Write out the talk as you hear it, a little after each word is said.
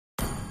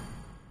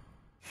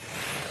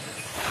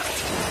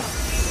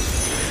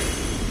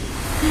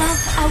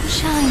Love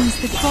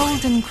outshines the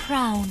golden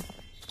crown.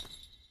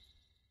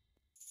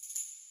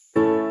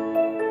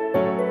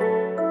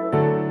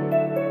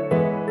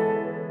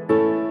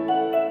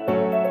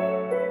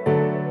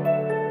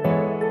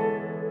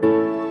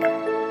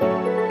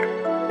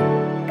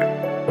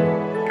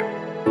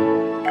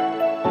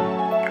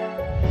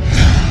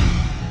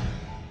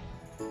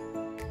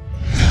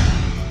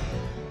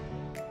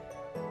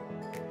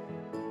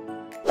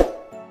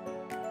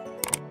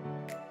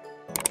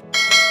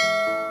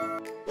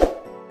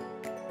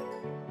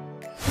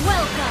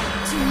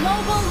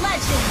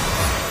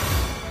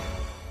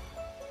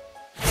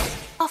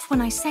 Off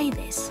when I say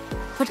this,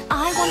 but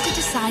I want to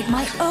decide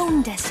my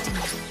own destiny.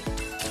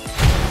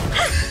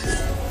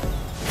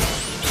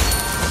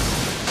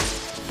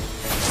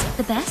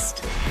 The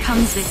best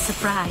comes with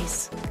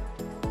surprise.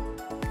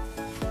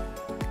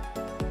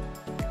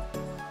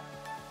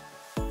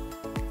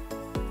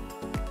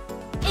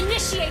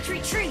 Initiate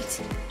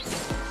retreat!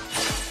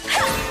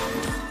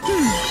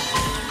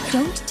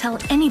 Don't tell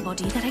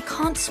anybody that I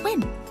can't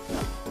swim.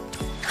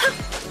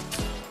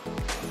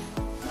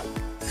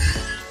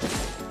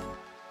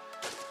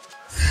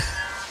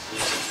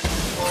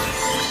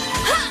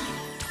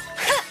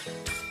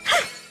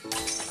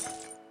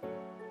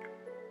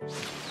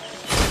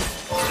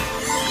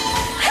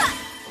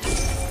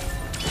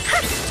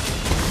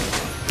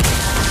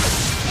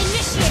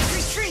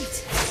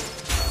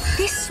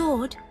 This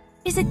sword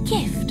is a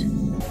gift.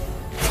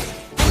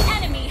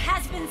 An enemy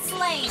has been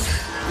slain.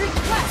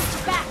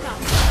 Request backup.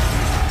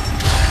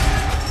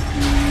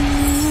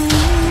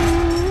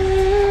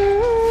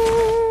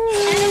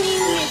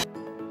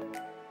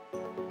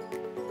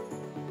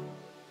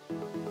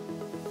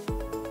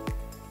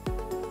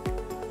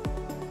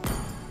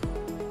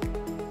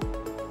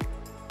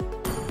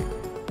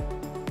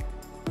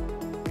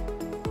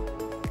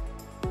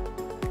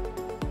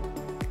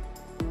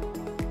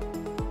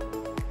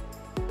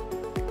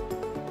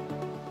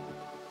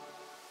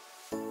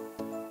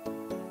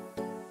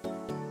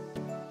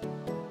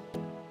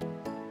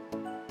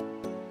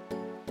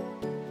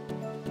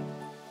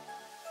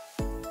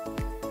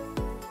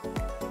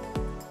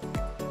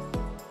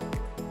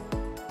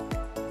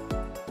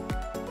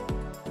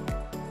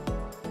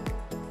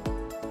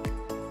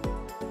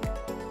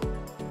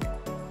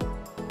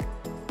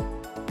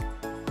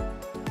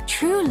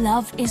 True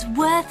love is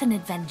worth an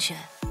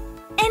adventure.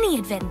 Any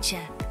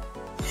adventure.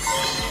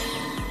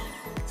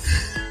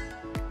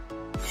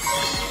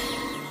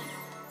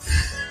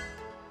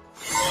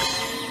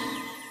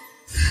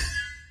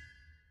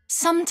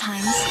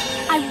 Sometimes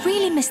I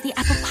really miss the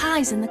apple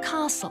pies in the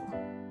castle.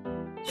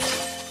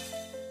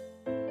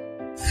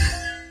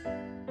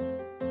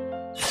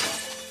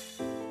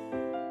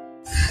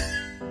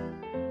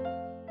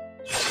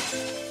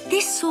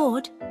 This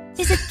sword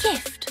is a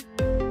gift.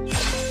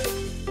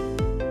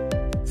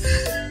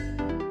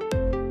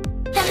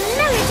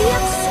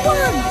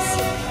 Swans!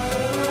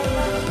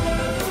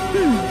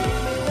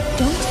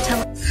 Don't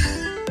tell...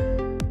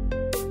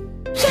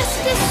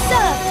 Justice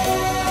served!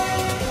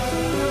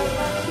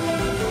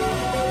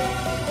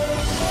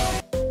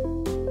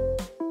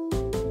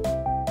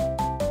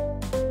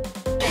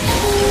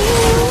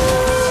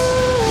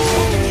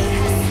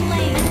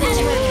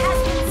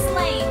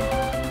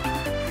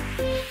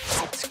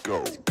 Let's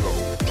go.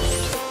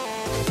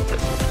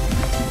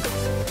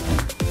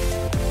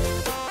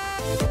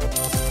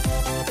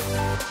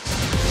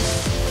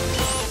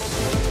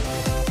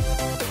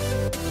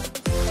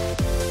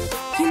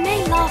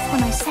 Laugh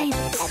when I say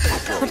this,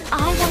 but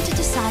I want to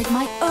decide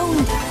my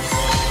own path.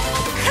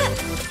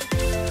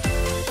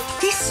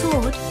 This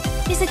sword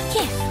is a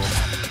gift.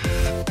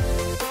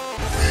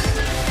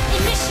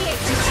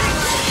 Initiate retreat!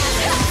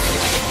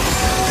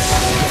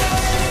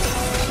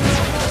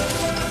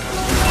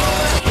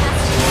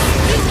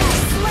 You have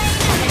slain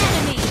an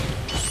enemy!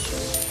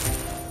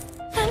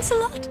 Thanks a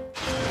lot.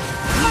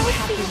 You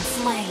have been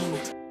slain.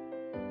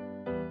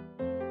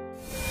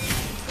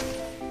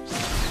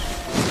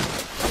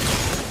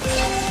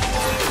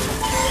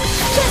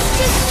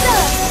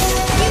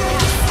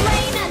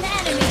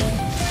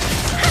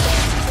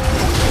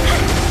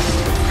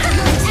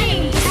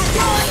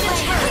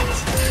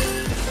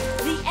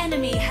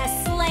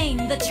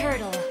 The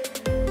turtle.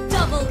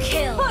 Double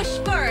kill. Push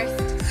first.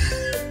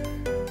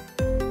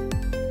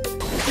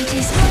 It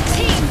is your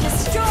team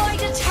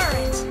destroyed a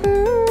turret.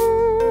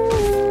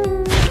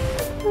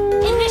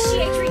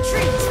 Initiate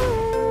retreat.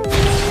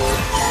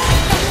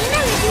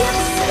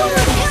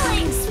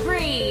 Killing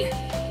spree.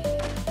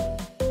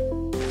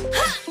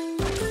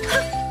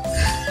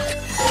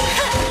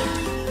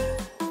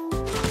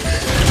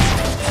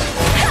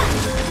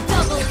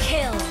 Double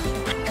kill.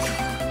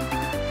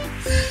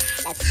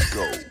 Let's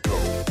go.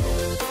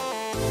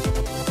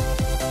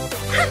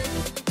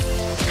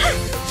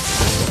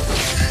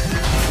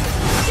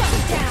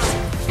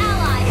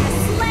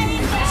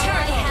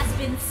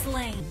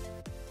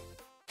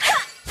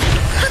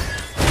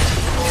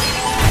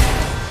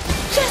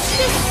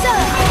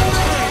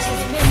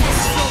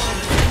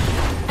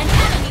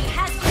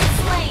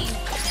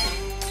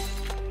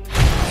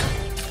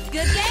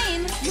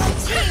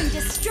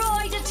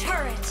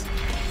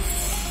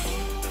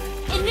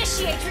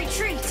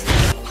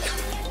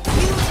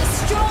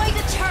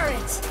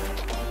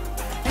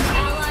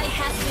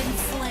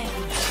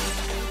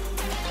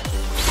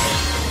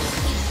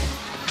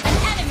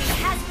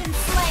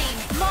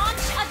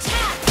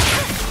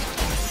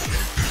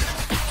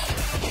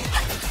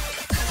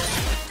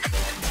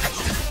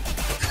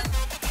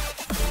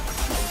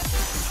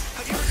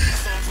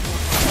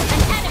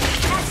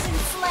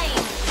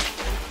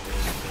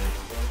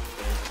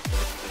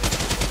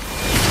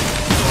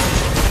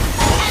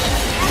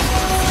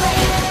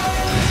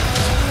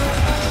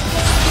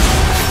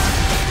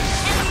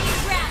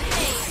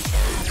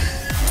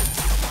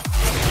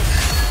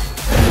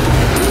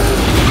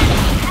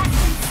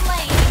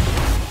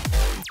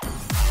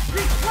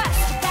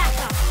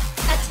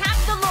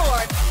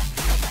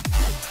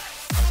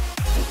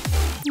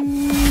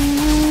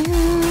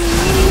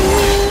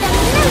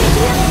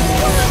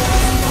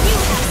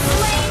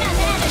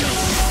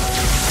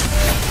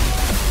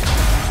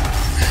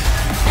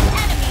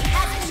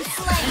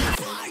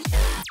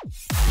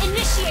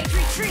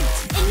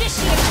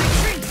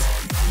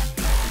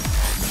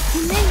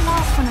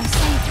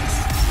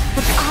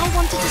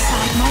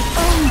 my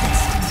own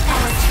destiny.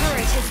 Our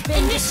turret has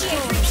been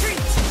Initiate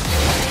retreat!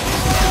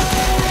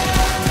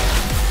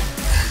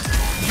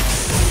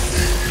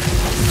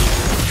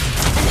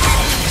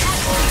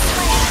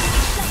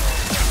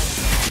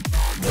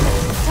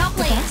 Top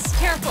lane,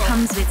 careful!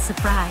 Comes with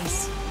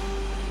surprise.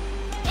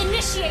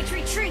 Initiate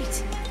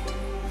retreat!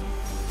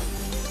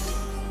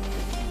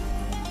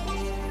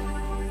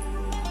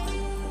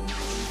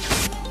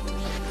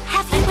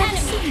 Have you ever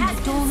seen the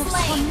dawn of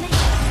sunlight?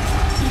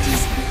 It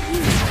is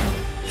beautiful.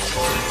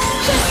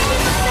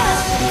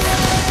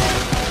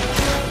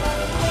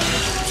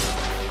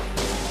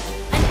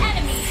 An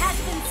enemy has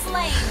been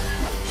slain!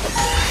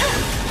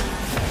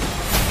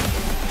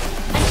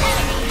 An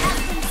enemy has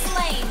been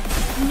slain!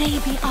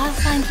 Maybe I'll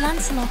find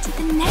Lancelot at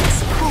the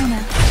next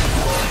corner.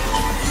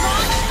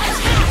 Launch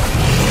attack!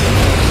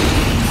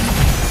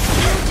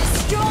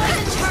 Destroy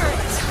the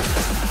turret!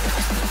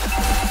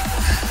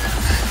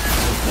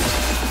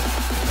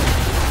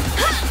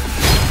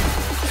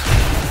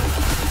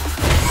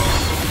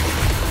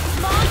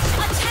 Launch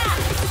attack!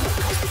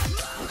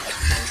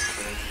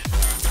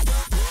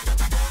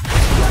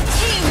 Your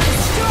team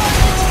destroyed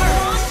the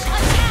turret! Launch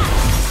attack!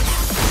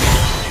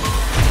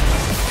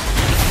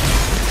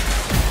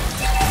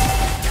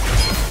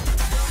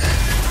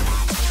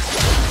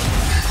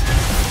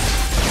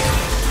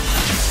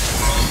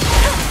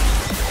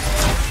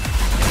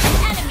 An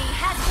enemy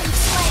has been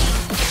slain!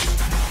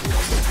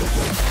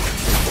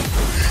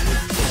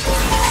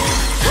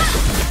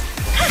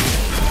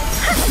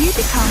 You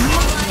become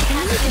like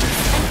a leader.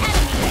 An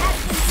enemy has